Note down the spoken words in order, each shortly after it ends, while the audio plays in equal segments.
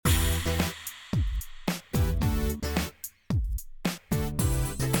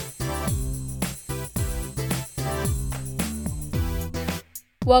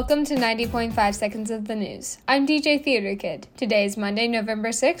Welcome to 90.5 Seconds of the News. I'm DJ Theater Kid. Today is Monday, November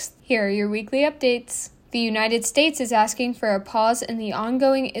 6th. Here are your weekly updates. The United States is asking for a pause in the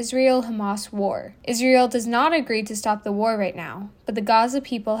ongoing Israel-Hamas war. Israel does not agree to stop the war right now, but the Gaza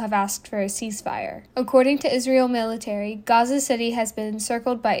people have asked for a ceasefire. According to Israel military, Gaza City has been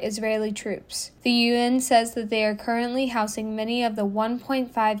encircled by Israeli troops. The UN says that they are currently housing many of the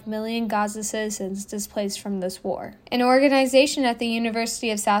 1.5 million Gaza citizens displaced from this war. An organization at the University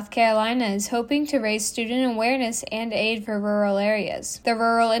of South Carolina is hoping to raise student awareness and aid for rural areas. The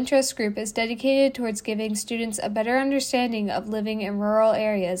Rural Interest Group is dedicated towards giving students a better understanding of living in rural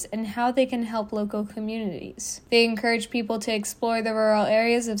areas and how they can help local communities. They encourage people to explore the rural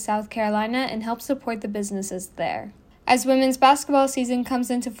areas of South Carolina and help support the businesses there. As women's basketball season comes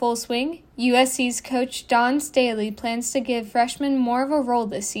into full swing, USC's coach Dawn Staley plans to give freshmen more of a role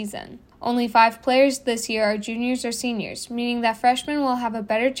this season. Only 5 players this year are juniors or seniors, meaning that freshmen will have a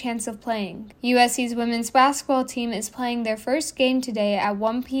better chance of playing. USC's women's basketball team is playing their first game today at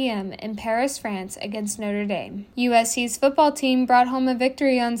 1 p.m. in Paris, France against Notre Dame. USC's football team brought home a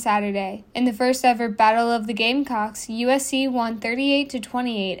victory on Saturday. In the first ever Battle of the Gamecocks, USC won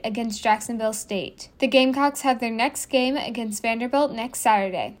 38-28 against Jacksonville State. The Gamecocks have their next game against Vanderbilt next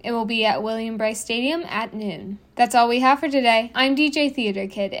Saturday. It will be at William Brice Stadium at noon. That's all we have for today. I'm DJ Theater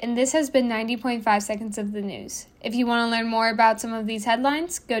Kid, and this has been 90.5 Seconds of the News. If you want to learn more about some of these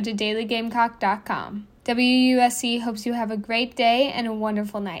headlines, go to dailygamecock.com. WUSC hopes you have a great day and a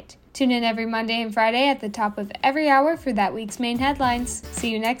wonderful night. Tune in every Monday and Friday at the top of every hour for that week's main headlines.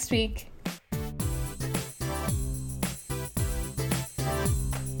 See you next week.